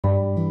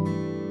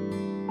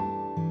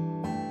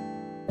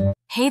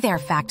Hey there,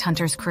 Fact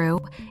Hunters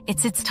crew.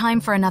 It's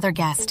time for another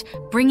guest,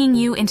 bringing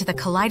you into the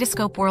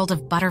kaleidoscope world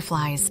of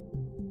butterflies.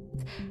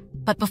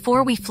 But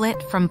before we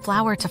flit from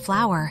flower to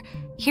flower,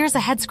 here's a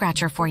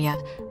head-scratcher for you.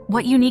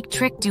 What unique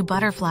trick do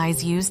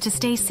butterflies use to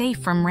stay safe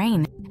from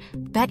rain?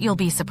 Bet you'll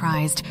be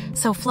surprised,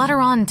 so flutter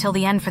on till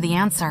the end for the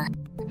answer.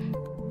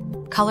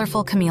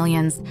 Colorful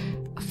chameleons.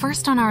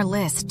 First on our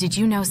list, did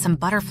you know some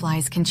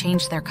butterflies can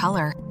change their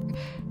color?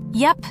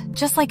 Yep,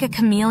 just like a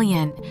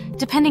chameleon.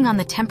 Depending on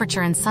the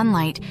temperature and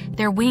sunlight,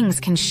 their wings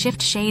can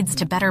shift shades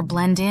to better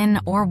blend in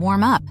or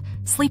warm up.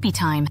 Sleepy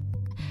time.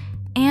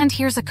 And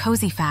here's a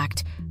cozy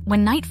fact.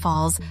 When night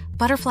falls,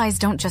 butterflies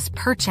don't just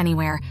perch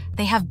anywhere,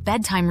 they have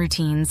bedtime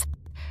routines.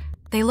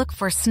 They look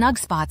for snug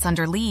spots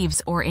under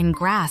leaves or in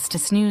grass to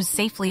snooze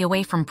safely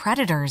away from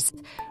predators.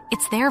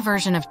 It's their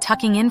version of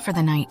tucking in for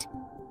the night.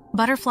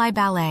 Butterfly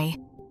ballet.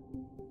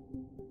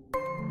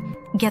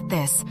 Get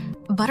this,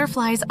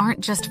 butterflies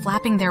aren't just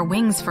flapping their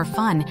wings for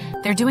fun,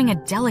 they're doing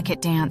a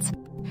delicate dance.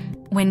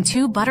 When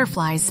two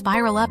butterflies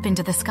spiral up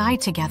into the sky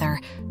together,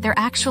 they're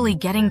actually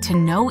getting to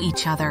know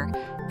each other.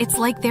 It's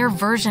like their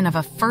version of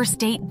a first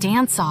date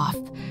dance-off.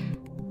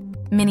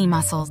 Mini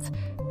muscles.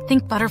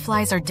 Think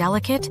butterflies are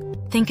delicate?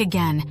 Think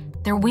again.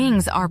 Their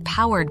wings are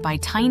powered by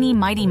tiny,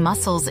 mighty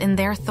muscles in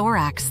their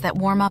thorax that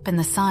warm up in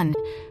the sun.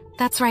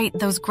 That's right,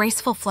 those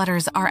graceful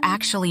flutters are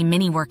actually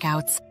mini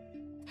workouts.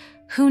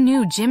 Who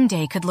knew gym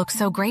day could look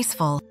so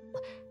graceful?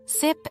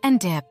 Sip and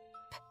dip.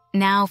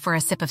 Now for a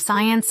sip of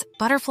science,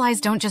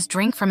 butterflies don't just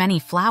drink from any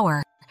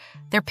flower.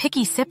 They're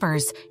picky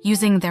sippers,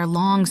 using their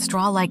long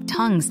straw-like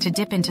tongues to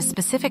dip into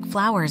specific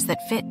flowers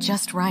that fit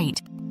just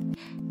right.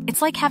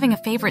 It's like having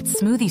a favorite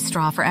smoothie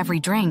straw for every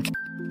drink.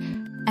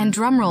 And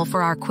drumroll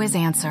for our quiz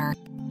answer.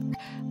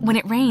 When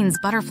it rains,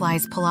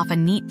 butterflies pull off a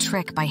neat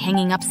trick by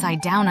hanging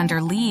upside down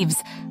under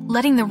leaves,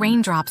 letting the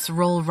raindrops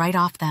roll right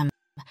off them.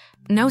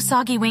 No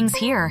soggy wings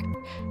here.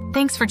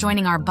 Thanks for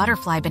joining our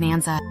butterfly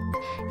bonanza.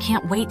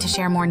 Can't wait to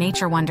share more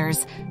nature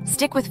wonders.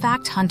 Stick with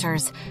Fact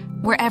Hunters,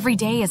 where every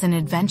day is an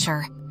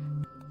adventure.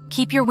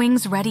 Keep your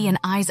wings ready and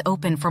eyes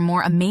open for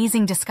more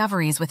amazing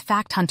discoveries with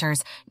Fact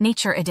Hunters,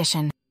 Nature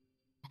Edition.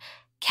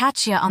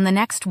 Catch ya on the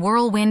next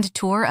whirlwind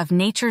tour of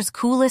nature's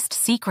coolest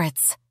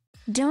secrets.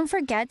 Don't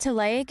forget to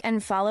like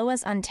and follow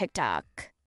us on TikTok.